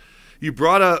 100%. You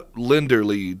brought up lender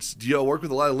leads. Do you work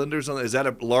with a lot of lenders on that? Is that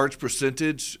a large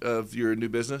percentage of your new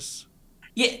business?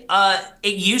 Yeah,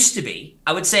 it used to be.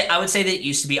 I would say that it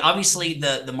used to be. Obviously,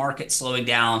 the market slowing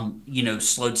down,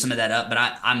 slowed some of that up. But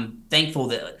I'm thankful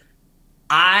that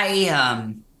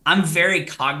I'm very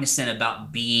cognizant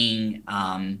about being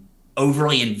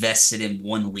overly invested in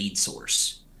one lead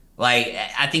source. Like,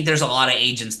 I think there's a lot of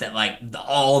agents that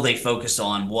all they focused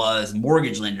on was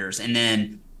mortgage lenders. And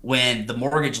then when the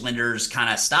mortgage lenders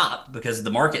kind of stopped because the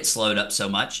market slowed up so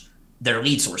much, their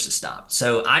lead sources stopped.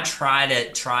 So I try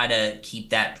to keep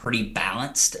that pretty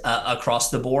balanced across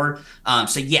the board.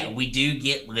 So yeah, we do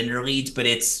get lender leads, but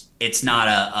it's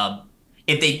not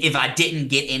if I didn't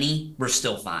get any, we're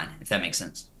still fine, if that makes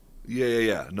sense.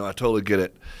 Yeah. No, I totally get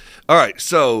it. All right,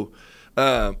 so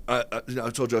I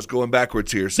told you I was going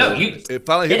backwards here. So it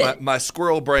finally hit my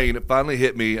squirrel brain. It finally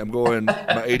hit me. I'm going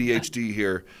my ADHD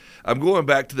here. I'm going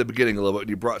back to the beginning a little bit, and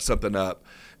you brought something up.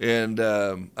 And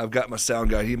I've got my sound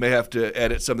guy. He may have to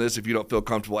edit some of this if you don't feel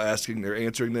comfortable asking or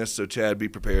answering this. So, Chad, be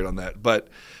prepared on that. But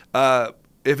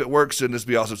if it works, then this would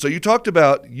be awesome. So you talked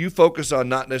about you focus on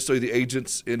not necessarily the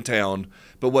agents in town,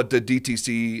 but what the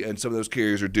DTC and some of those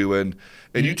carriers are doing.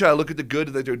 And you try to look at the good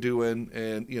that they're doing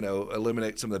and,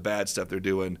 eliminate some of the bad stuff they're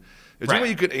doing. Is there a way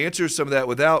you could answer some of that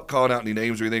without calling out any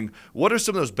names or anything? What are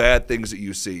some of those bad things that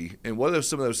you see? And what are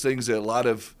some of those things that a lot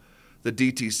of the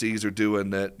DTCs are doing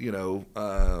that,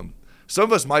 some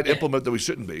of us might implement that we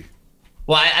shouldn't be?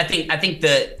 Well, I think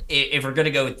that if we're going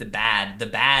to go with the bad,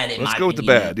 let's go with the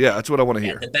bad. Yeah, that's what I want to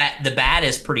hear. The bad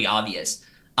is pretty obvious.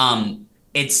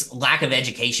 It's lack of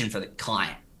education for the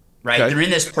client, right? Okay. They're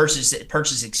in this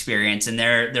purchase experience, and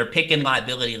they're picking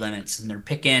liability limits, and they're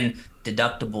picking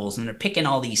deductibles, and they're picking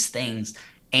all these things,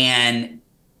 and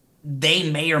they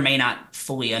may or may not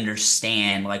fully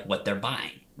understand what they're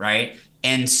buying, right?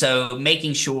 And so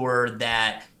making sure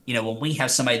that, when we have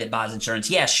somebody that buys insurance,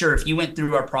 yeah, sure, if you went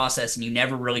through our process and you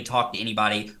never really talked to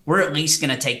anybody, we're at least going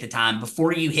to take the time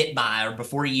before you hit buy or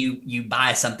before you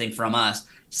buy something from us to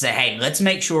say, hey, let's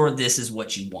make sure this is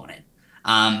what you wanted.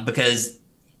 Because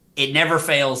it never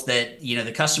fails that,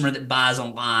 the customer that buys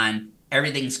online,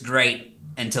 everything's great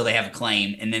until they have a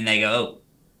claim. And then they go, oh,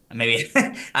 maybe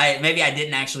I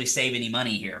didn't actually save any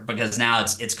money here because now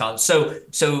it's called.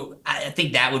 So I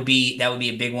think that would be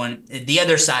a big one. The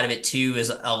other side of it too is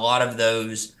a lot of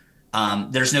those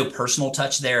there's no personal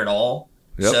touch there at all.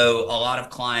 Yep. So a lot of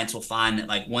clients will find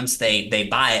that once they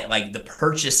buy it, the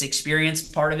purchase experience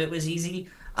part of it was easy.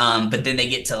 But then they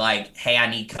get to like, hey, I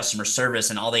need customer service,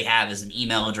 and all they have is an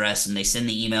email address, and they send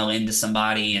the email into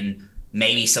somebody, and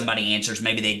maybe somebody answers,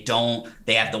 maybe they don't.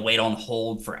 They have to wait on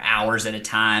hold for hours at a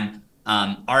time.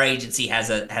 Our agency has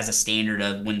a standard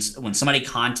of when somebody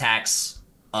contacts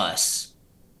us,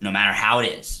 no matter how it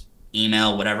is,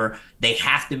 email, whatever, they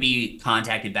have to be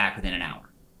contacted back within an hour.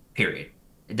 Period.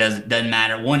 It doesn't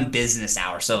matter, 1 business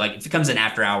hour. So like if it comes in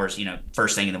after hours,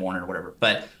 first thing in the morning or whatever.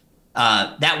 But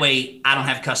that way I don't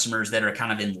have customers that are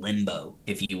kind of in limbo,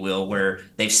 if you will, where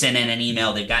they've sent in an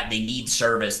email, they need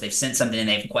service, they've sent something and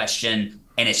they have a question,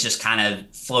 and it's just kind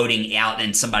of floating out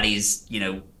in somebody's,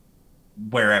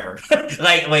 wherever.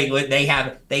 like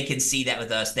they can see that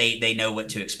with us. They know what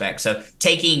to expect. So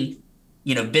taking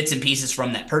bits and pieces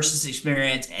from that purchase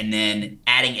experience and then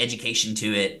adding education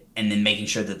to it, and then making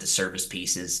sure that the service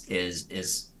piece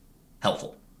is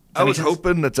helpful. I was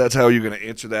hoping that's how you're going to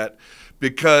answer that,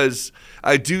 because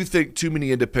I do think too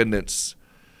many independents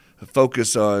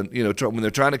focus on, when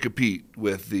they're trying to compete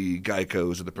with the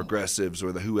Geicos or the Progressives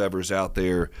or the whoever's out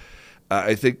there.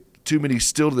 I think too many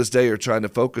still to this day are trying to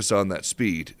focus on that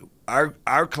speed.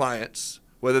 Our clients,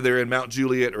 whether they're in Mount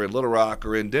Juliet or in Little Rock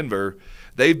or in Denver,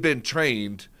 they've been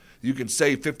trained. You can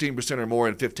save 15% or more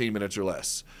in 15 minutes or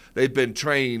less. They've been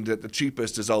trained that the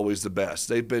cheapest is always the best.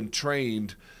 They've been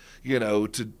trained, to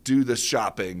do the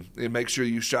shopping and make sure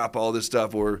you shop all this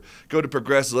stuff, or go to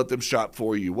Progressive, let them shop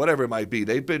for you, whatever it might be.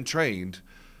 They've been trained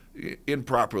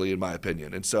improperly, in my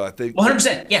opinion. And so I think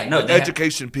 100%. Yeah, no, the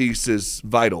education piece is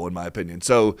vital, in my opinion.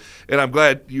 So, and I'm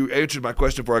glad you answered my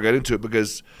question before I got into it,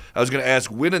 because I was going to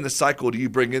ask, when in the cycle do you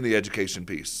bring in the education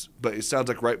piece? But it sounds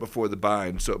like right before the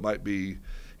bind. So it might be,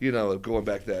 going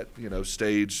back that,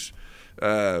 stage,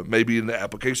 maybe in the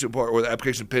application part, or the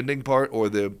application pending part, or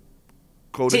the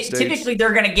quoted stage. Typically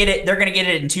they're going to get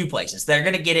it in 2 places. They're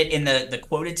going to get it in the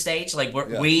quoted stage. Like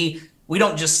we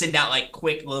don't just send out like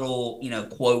quick little,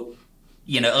 quote,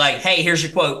 like, hey, here's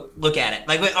your quote, look at it.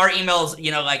 Like our emails,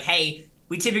 like, hey,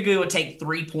 we typically would take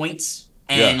 3 points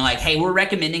and like, hey, we're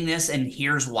recommending this, and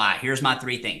here's why. Here's my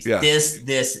 3 things. Yeah.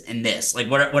 This, and this, like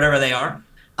whatever they are.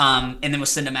 And then we'll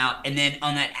send them out. And then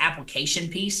on that application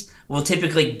piece, we'll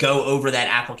typically go over that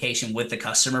application with the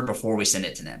customer before we send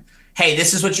it to them. Hey,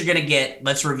 this is what you're going to get.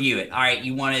 Let's review it. All right,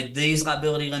 you wanted these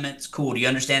liability limits. Cool. Do you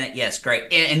understand it? Yes,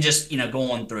 great. And just,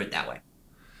 go on through it that way.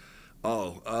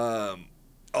 Oh,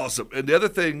 awesome. And the other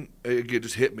thing, again,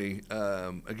 just hit me.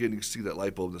 Again, you can see that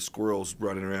light bulb, the squirrels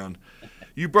running around.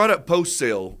 You brought up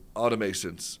post-sale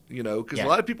automations, because a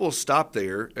lot of people stop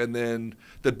there. And then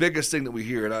the biggest thing that we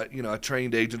hear, and I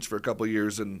trained agents for a couple of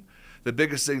years, and the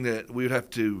biggest thing that we would have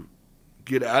to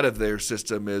get out of their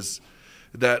system is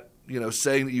that,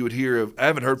 saying that you would hear of, I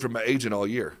haven't heard from my agent all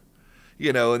year,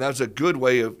 and that was a good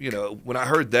way of, when I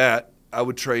heard that, I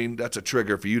would train, that's a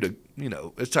trigger for you to,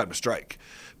 it's time to strike.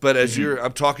 But as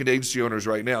I'm talking to agency owners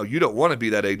right now, you don't want to be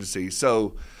that agency.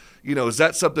 So, is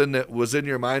that something that was in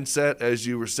your mindset as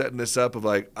you were setting this up, of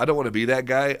like, I don't want to be that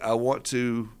guy. I want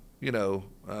to,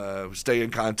 stay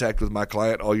in contact with my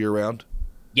client all year round?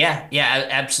 Yeah,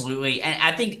 absolutely. And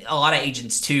I think a lot of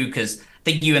agents too, because I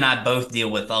think you and I both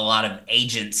deal with a lot of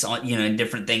agents on, and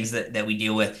different things that we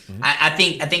deal with. Mm-hmm.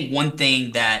 I think one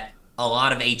thing that a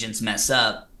lot of agents mess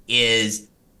up is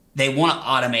they want to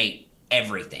automate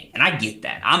everything, and I get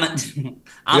that. I'm an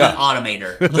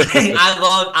automator.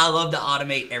 I love to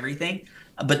automate everything,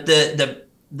 but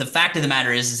the fact of the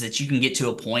matter is that you can get to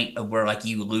a point of where like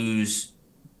you lose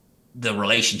the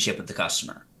relationship with the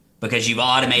customer because you've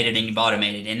automated,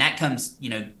 and that comes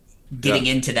getting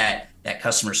into that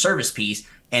customer service piece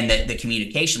and the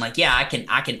communication. Like, I can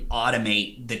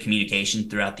automate the communication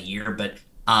throughout the year, but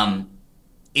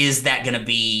is that going to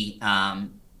be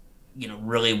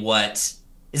really what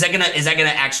is that gonna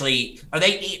actually, are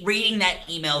they reading that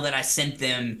email that I sent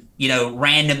them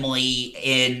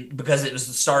randomly because it was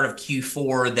the start of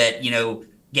Q4 that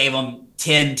gave them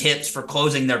 10 tips for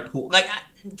closing their pool? Like,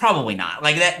 probably not.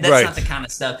 Like that's right. Not the kind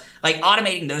of stuff. Like,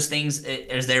 automating those things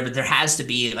is there, but there has to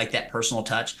be like that personal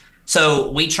touch.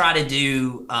 So we try to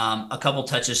do a couple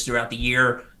touches throughout the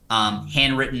year.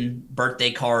 Handwritten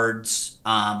birthday cards.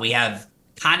 We have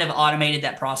kind of automated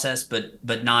that process,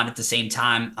 but not at the same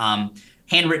time.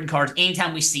 Handwritten cards.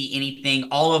 Anytime we see anything,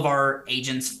 all of our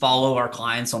agents follow our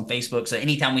clients on Facebook. So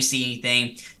anytime we see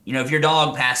anything, if your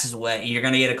dog passes away, you're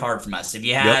going to get a card from us. If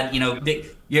you had,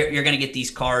 you're going to get these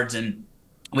cards. And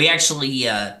we actually,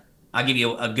 I'll give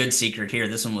you a good secret here.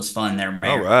 This one was fun there,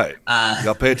 Mayor. All right.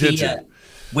 Y'all pay attention.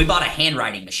 We bought a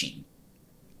handwriting machine.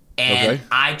 And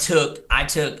I took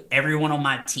everyone on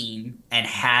my team and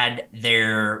had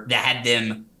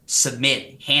them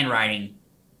submit handwriting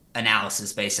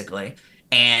analysis, basically.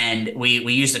 and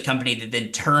we used a company that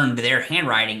then turned their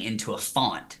handwriting into a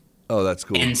font. Oh, that's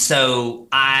cool. And so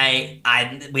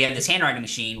we have this handwriting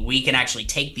machine. We can actually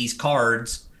take these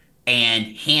cards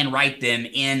and handwrite them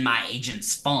in my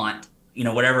agent's font,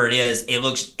 whatever it is. It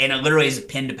looks, and it literally is a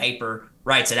pen to paper,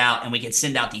 writes it out, and we can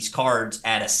send out these cards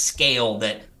at a scale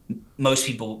that most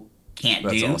people can't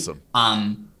do. That's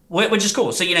awesome. Which is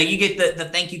cool. So, you get the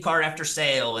thank you card after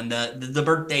sale and the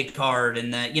birthday card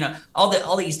and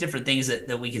all these different things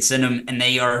that we can send them, and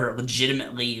they are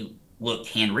legitimately look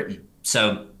handwritten.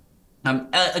 So,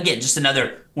 again, just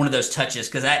another one of those touches,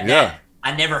 because that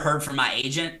I never heard from my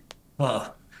agent.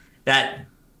 Oh, that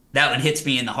one hits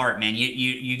me in the heart, man.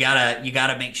 You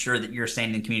gotta make sure that you're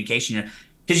staying in communication,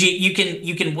 because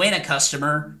you can win a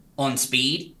customer on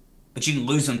speed, but you can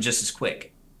lose them just as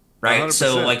quick, right? 100%.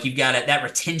 So like you've got that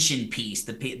retention piece.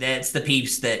 That's the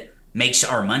piece that makes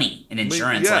our money in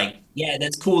insurance.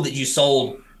 That's cool that you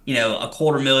sold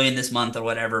 $250,000 this month or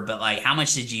whatever, but like, how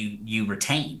much did you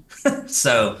retain?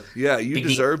 So you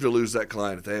deserve to lose that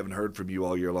client if they haven't heard from you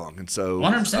all year long. And so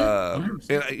 100%.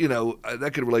 And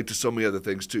that could relate to so many other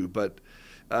things too, but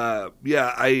I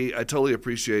totally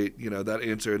appreciate that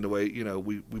answer and the way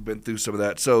we've been through some of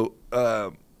that. So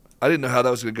I didn't know how that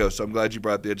was going to go, so I'm glad you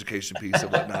brought the education piece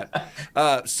and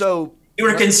whatnot. So you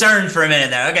were concerned for a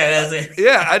minute there. Okay, that's it.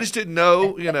 Yeah, I just didn't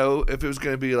know, if it was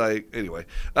going to be like, anyway.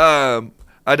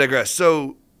 I digress.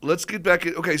 So let's get back.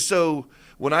 Okay, so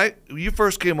when you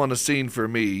first came on the scene for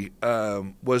me,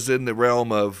 was in the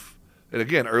realm of, and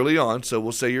again, early on, so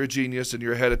we'll say you're a genius and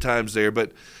you're ahead of times there,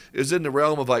 but is in the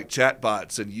realm of like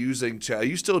chatbots and using chat. Are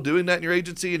you still doing that in your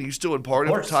agency, and are you still in part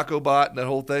of TacoBot and that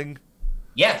whole thing?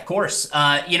 Yeah, of course.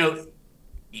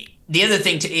 The other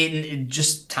thing in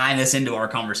just tying this into our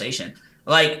conversation,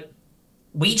 like,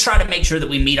 we try to make sure that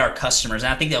we meet our customers.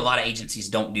 And I think that a lot of agencies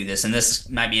don't do this. And this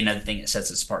might be another thing that sets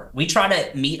us apart. We try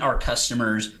to meet our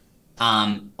customers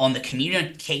on the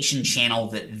communication channel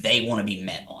that they want to be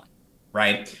met on,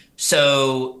 right?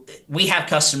 So we have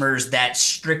customers that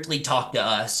strictly talk to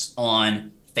us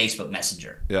on Facebook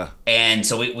Messenger. Yeah. And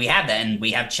so we have that, and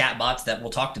we have chatbots that will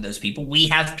talk to those people. We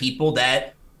have people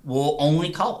that will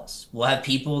only call us. We'll have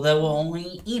people that will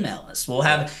only email us. We'll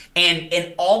have,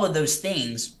 and all of those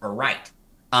things are right.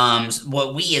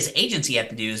 What we as agency have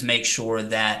to do is make sure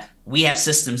that we have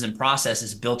systems and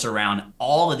processes built around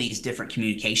all of these different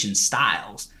communication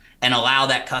styles, and allow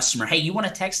that customer, hey, you want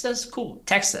to text us? Cool,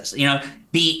 text us.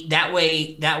 Be that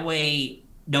way,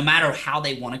 no matter how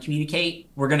they want to communicate,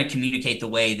 we're going to communicate the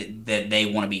way that they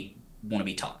want to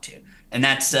be talked to. And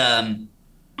that's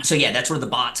that's where the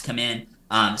bots come in.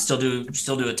 Still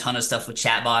do a ton of stuff with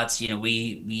chatbots.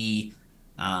 We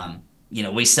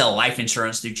sell life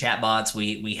insurance through chatbots.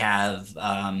 We have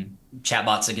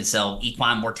chatbots that can sell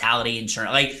equine mortality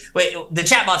insurance. The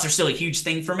chatbots are still a huge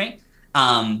thing for me.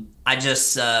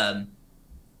 There's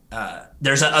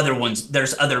other ones.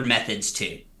 There's other methods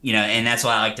too. And that's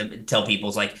why I like to tell people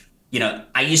is like,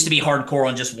 I used to be hardcore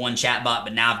on just one chatbot,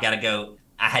 but now I've got to go.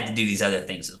 I had to do these other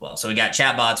things as well. So we got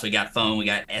chatbots, we got phone, we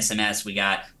got SMS, we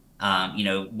got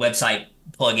website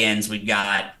plugins, we've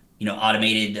got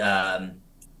automated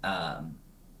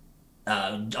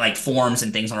like forms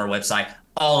and things on our website.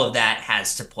 All of that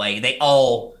has to play. They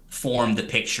all form the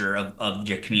picture of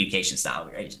your communication style of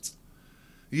your agency.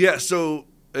 Yeah. So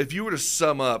if you were to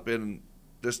sum up in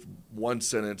just one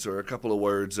sentence or a couple of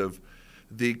words of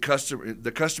the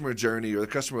customer journey or the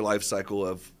customer life cycle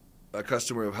of a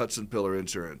customer of Hudson Pillar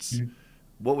Insurance, mm-hmm.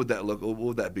 What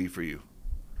would that be for you?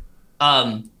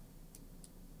 Does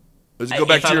it go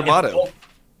back to your motto?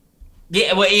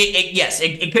 Yeah, well, yes,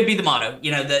 it could be the motto.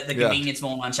 The convenience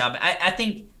one shop. I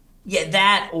think,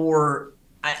 that, or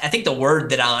I think the word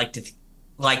that I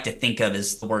like to think of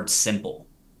is the word simple.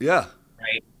 Yeah.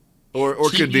 Right. Or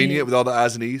convenient with all the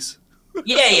I's and E's.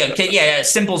 Yeah.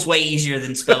 Simple's way easier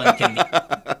than spelling convenient.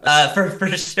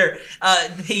 For sure.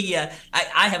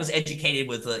 I was educated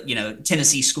with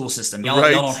Tennessee school system. Y'all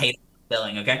don't hate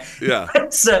spelling, okay? Yeah.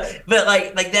 So, but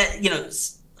like that,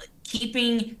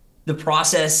 keeping the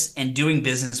process and doing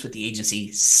business with the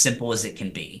agency simple as it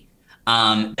can be.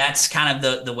 That's kind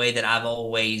of the way that I've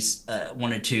always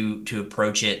wanted to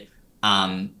approach it.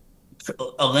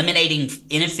 Eliminating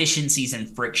inefficiencies and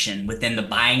friction within the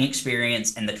buying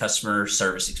experience and the customer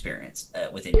service experience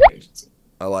within your agency.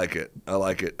 I like it.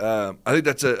 I think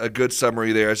that's a good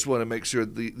summary there. I just want to make sure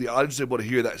the audience is able to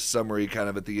hear that summary kind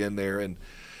of at the end there. And,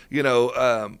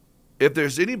 if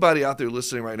there's anybody out there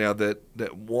listening right now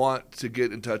that want to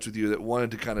get in touch with you, that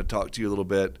wanted to kind of talk to you a little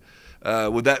bit,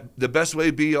 would that the best way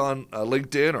be on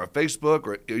LinkedIn or Facebook,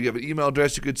 or you have an email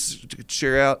address you could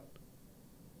share out?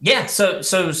 Yeah, so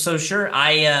sure.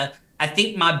 I I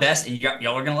think my best, and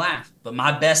y'all are gonna laugh, but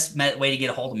my best way to get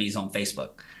a hold of me is on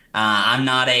Facebook. I'm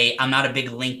not a big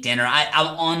LinkedIner. I'm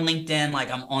on LinkedIn,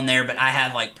 like I'm on there, but I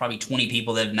have like probably 20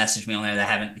 people that have messaged me on there that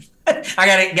haven't.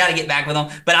 I gotta get back with them,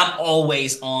 but I'm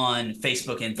always on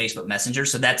Facebook and Facebook Messenger,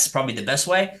 so that's probably the best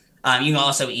way. You can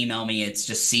also email me. It's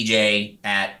just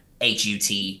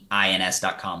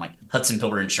CJ@HUTINS.com, like Hudson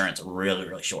Pilber Insurance, really,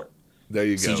 really short. There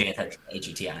you go.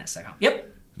 CJ@HUTINS.com. Yep.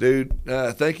 Dude,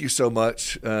 thank you so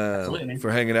much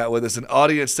for hanging out with us. And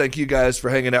audience, thank you guys for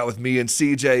hanging out with me and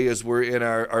CJ as we're in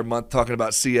our month talking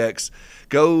about CX.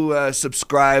 Go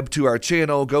subscribe to our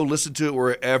channel. Go listen to it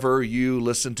wherever you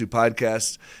listen to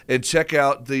podcasts. And check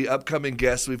out the upcoming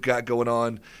guests we've got going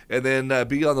on. And then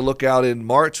be on the lookout in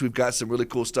March. We've got some really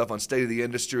cool stuff on state of the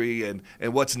industry and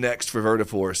what's next for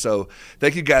Vertafore. So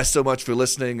thank you guys so much for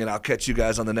listening, and I'll catch you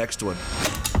guys on the next one.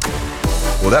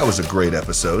 Well, that was a great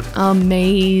episode.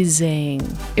 Amazing.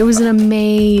 It was an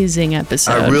amazing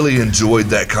episode. I really enjoyed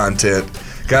that content.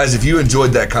 Guys, if you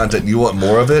enjoyed that content and you want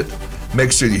more of it,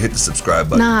 make sure you hit the subscribe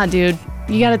button. Nah, dude.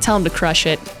 You got to tell them to crush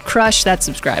it. Crush that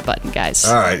subscribe button, guys.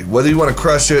 All right. Whether you want to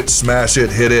crush it, smash it,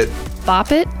 hit it.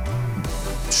 Bop it?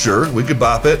 Sure, we could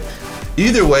bop it.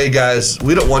 Either way, guys,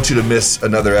 we don't want you to miss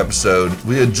another episode.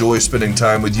 We enjoy spending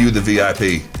time with you, the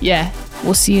VIP. Yeah.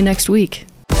 We'll see you next week.